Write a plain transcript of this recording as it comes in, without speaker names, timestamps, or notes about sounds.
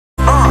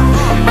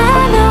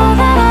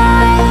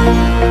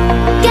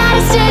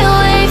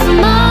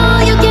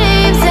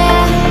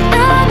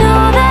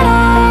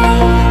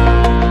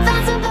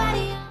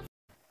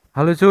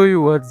Halo cuy,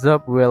 what's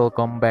up?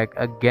 Welcome back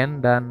again.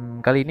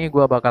 Dan kali ini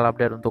gua bakal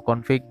update untuk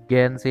config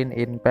Genshin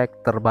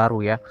Impact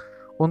terbaru ya.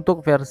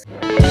 Untuk versi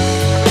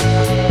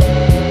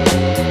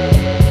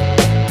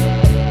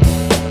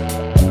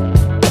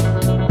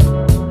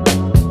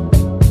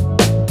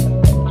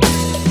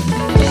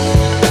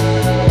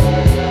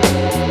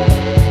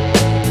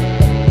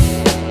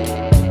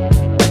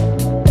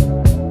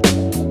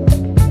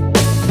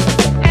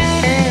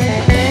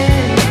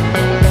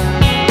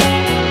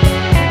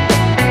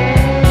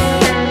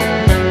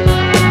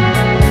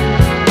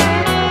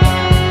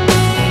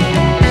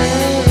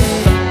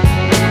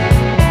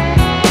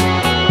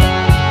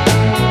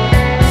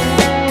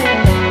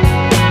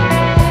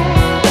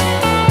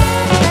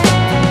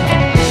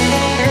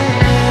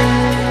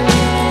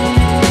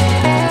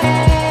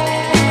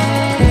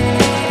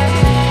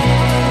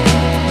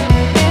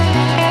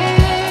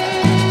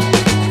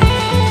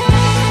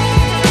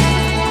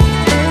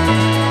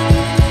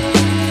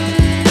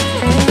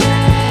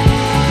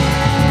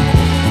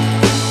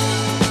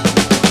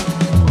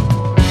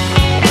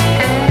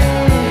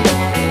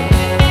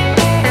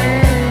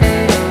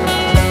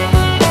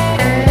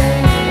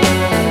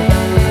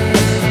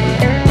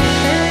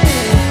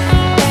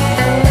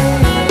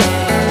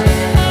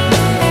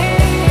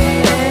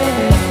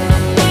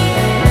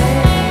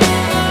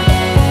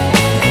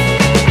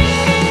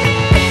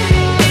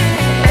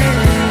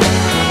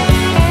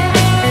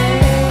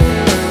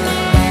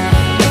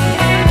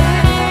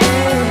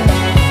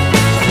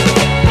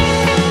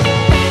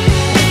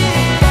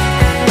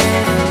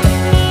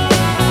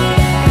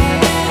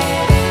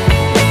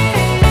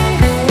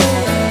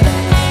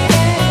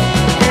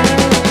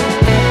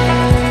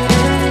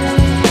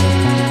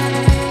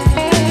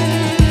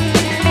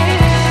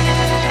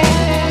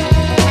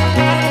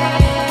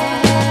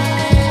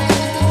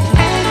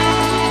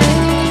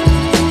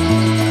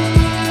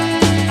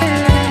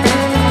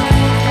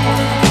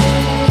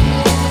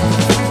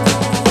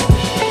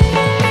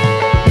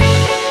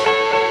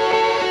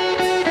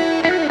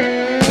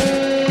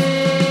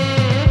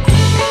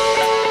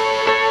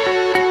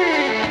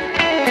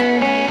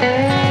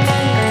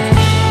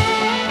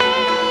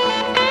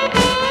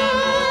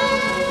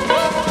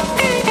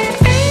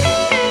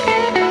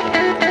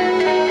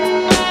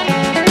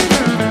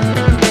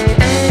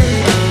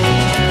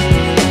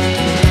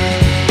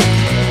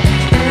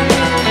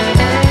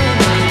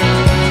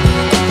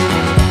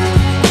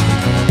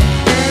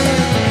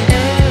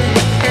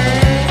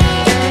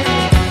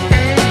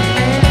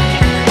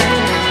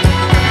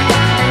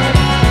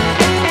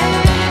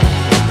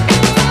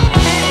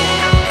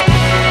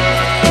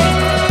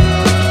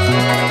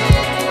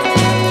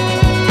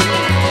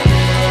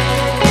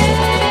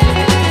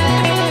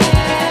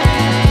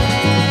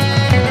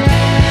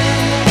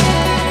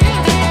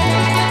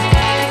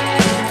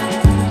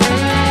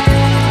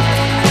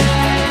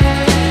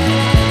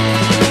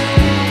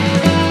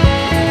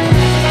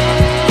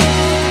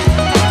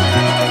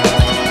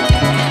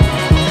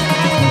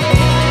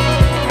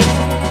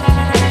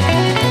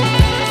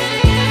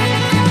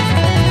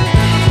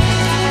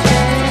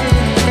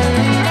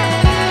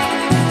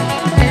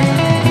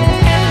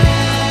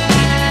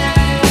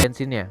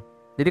Genshinnya.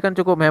 Jadi kan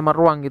cukup hemat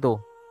ruang gitu.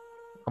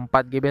 4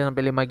 GB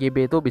sampai 5 GB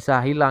itu bisa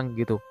hilang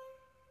gitu.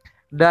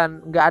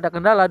 Dan nggak ada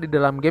kendala di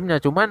dalam gamenya,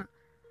 cuman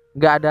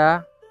nggak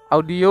ada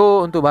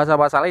audio untuk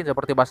bahasa-bahasa lain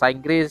seperti bahasa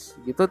Inggris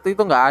gitu,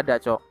 itu nggak ada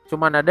cok,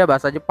 cuman ada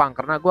bahasa Jepang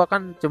karena gua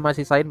kan cuma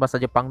sisain bahasa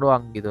Jepang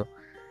doang gitu.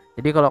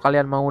 Jadi kalau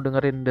kalian mau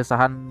dengerin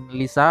desahan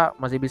Lisa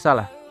masih bisa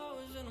lah,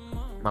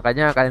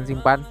 makanya kalian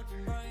simpan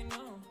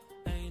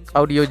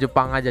audio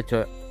Jepang aja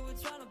cok.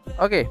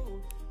 Oke,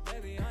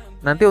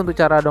 nanti untuk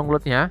cara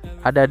downloadnya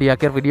ada di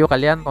akhir video,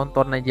 kalian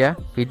tonton aja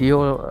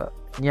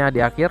videonya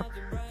di akhir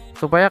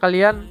supaya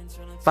kalian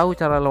tahu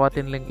cara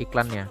lewatin link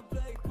iklannya.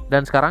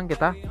 Dan sekarang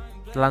kita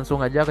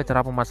langsung aja ke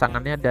cara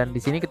pemasangannya, dan di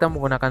sini kita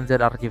menggunakan Z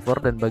Archiver,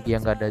 dan bagi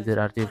yang nggak ada Z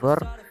Archiver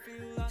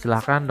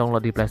silahkan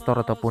download di Play Store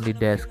ataupun di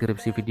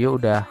deskripsi video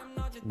udah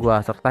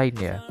gua sertain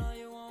ya.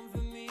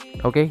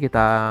 Oke,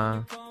 kita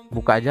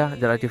buka aja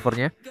Z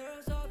Archivernya.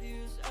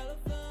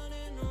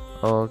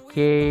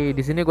 Oke,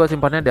 di sini gua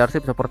simpannya di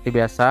arsip seperti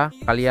biasa.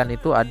 Kalian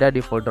itu ada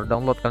di folder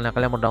download karena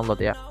kalian mau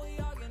download ya.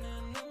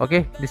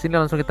 Oke, di sini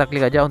langsung kita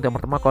klik aja untuk yang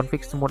pertama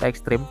config smooth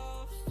extreme.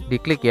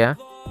 Diklik ya.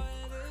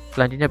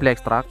 Selanjutnya pilih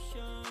ekstrak.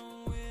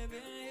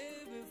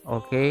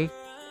 Oke,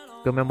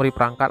 ke memori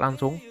perangkat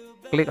langsung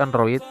klik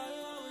Android,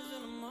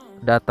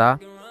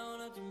 data.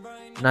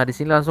 Nah, di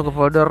sini langsung ke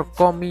folder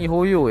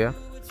Komihoyo ya.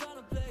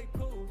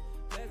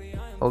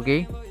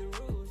 Oke.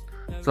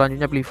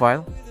 Selanjutnya pilih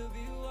file.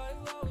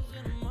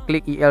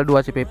 Klik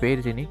IL2CPP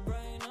di sini.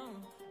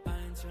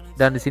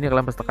 Dan di sini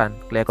kalian pastekan,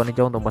 klik ikon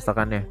hijau untuk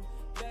pastekannya.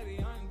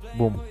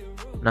 Boom.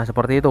 Nah,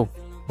 seperti itu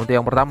untuk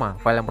yang pertama,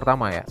 file yang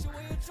pertama ya.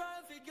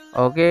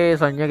 Oke,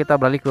 selanjutnya kita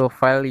beralih ke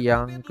file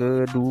yang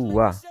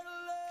kedua.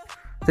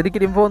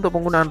 Sedikit info untuk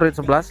pengguna Android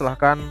 11,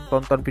 silahkan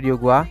tonton video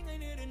gua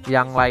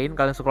yang lain,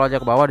 kalian scroll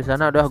aja ke bawah, di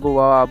sana udah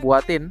gua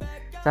buatin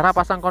cara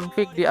pasang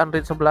config di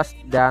Android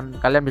 11 dan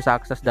kalian bisa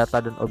akses data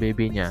dan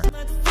OBB-nya.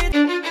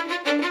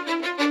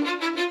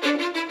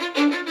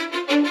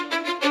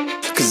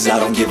 Cause I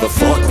don't give a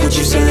fuck what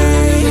you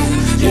say.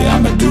 Yeah,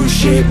 I'ma do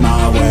shit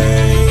my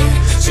way.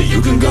 So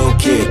you can go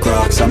kick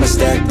rocks, I'ma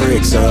stack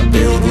bricks up,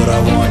 build what I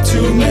want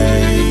to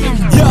make.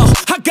 Yo,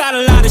 I got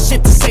a lot of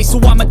shit to say, so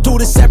I'ma do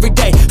this every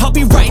day. I'll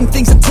be writing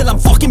things until I'm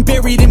fucking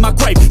buried in my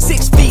grave.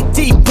 6 feet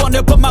deep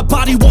under, but my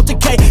body won't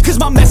decay. Cause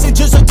my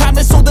messages are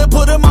timeless, so they'll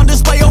put them on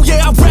display. Oh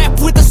yeah, I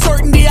rap with a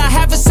certainty, I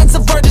have a sense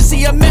of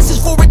urgency. A message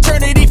for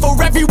eternity, for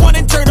everyone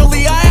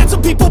internally. I had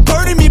some people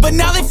burning me, but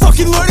now they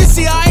fucking learn to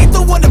see I ain't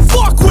the one to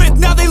fuck with,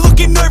 now they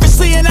looking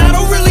nervously. And I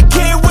don't really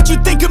care what you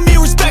think of me,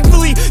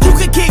 respectfully. You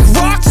can kick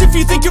rocks if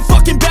you think you're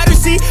fucking better,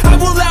 see. I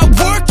will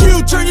outwork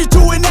you, turn you to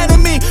an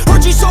enemy.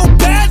 Hurt you so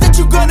bad that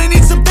you're gonna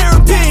need some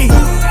therapy.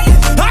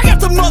 I got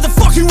the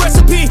motherfucking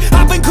recipe,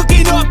 I've been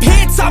cooking up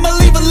hits, I'ma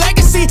leave a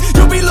legacy.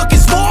 You'll be looking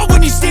small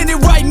when you're standing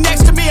right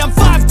next to me. I'm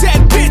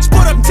 5'10", bitch,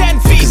 but I'm 10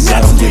 feet. Cause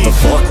I don't give a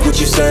fuck what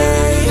you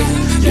say.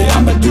 Yeah,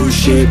 I'ma do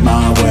shit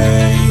my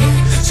way.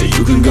 So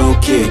you can go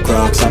kick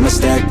rocks, I'ma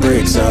stack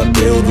bricks up,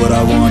 build what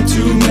I want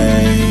to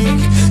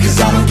make. Cause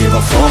I don't give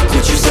a fuck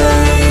what you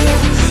say.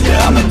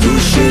 Yeah, I'ma do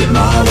shit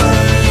my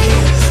way.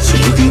 So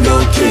you can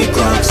go kick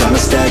rocks, I'ma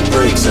stack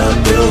bricks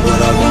up, build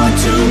what I want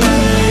to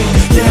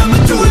make. Yeah, I'ma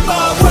do it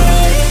my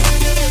way.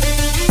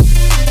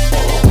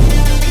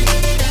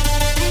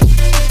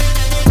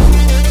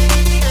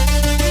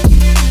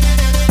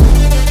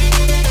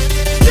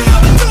 Yeah,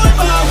 I'ma do it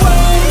my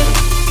way.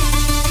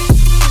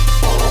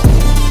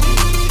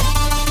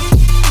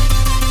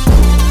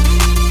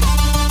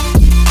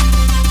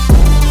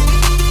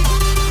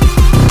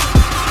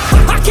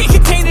 I can't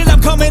contain it,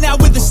 I'm coming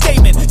out with a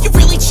statement. You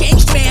really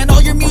changed, man,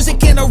 all your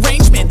music and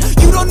arrangement.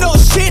 You don't know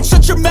shit,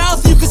 shut your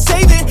mouth, you can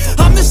save it.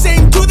 I'm the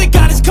same dude that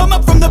got his come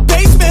up from the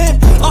basement.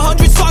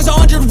 100 songs,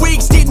 100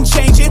 weeks, didn't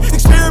change it.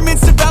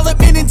 Experiments,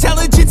 development,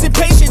 intelligence, and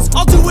patience.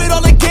 I'll do it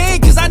all again,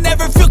 cause I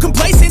never feel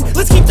complacent.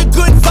 Let's keep the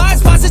good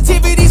vibes,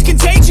 positivity's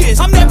contagious.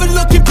 I'm never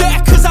looking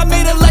back, cause I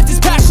made a life that's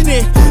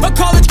passionate. A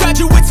college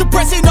graduate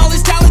suppressing all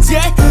his talents,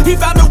 yeah. He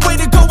found a way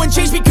to go and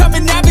change, become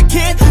an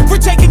advocate. For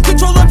taking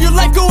control of your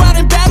life, go out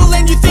and battle.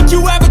 And you think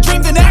you have a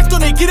dream, then act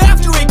on it. Get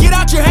after it, get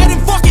out your head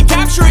and fucking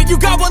capture it. You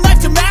got one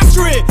life to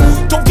master it.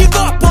 Don't give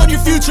up on your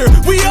future,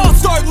 we all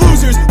start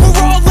losers.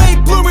 We're all late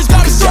bloomers,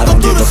 gotta struggle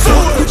through the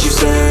sewer. What you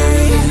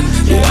say?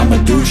 Yeah, I'ma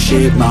do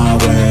shit my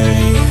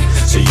way.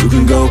 So you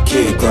can go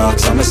kick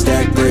rocks, I'ma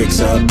stack bricks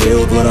up,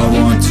 build what I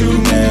want to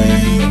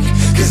make.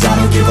 Cause I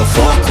don't give a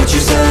fuck what you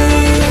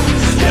say.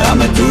 Yeah,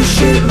 I'ma do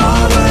shit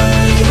my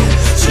way.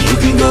 So you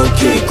can go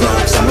kick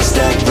rocks, I'ma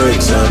stack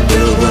bricks up,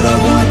 build what I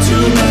want to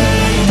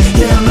make.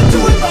 Yeah, I'ma do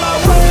it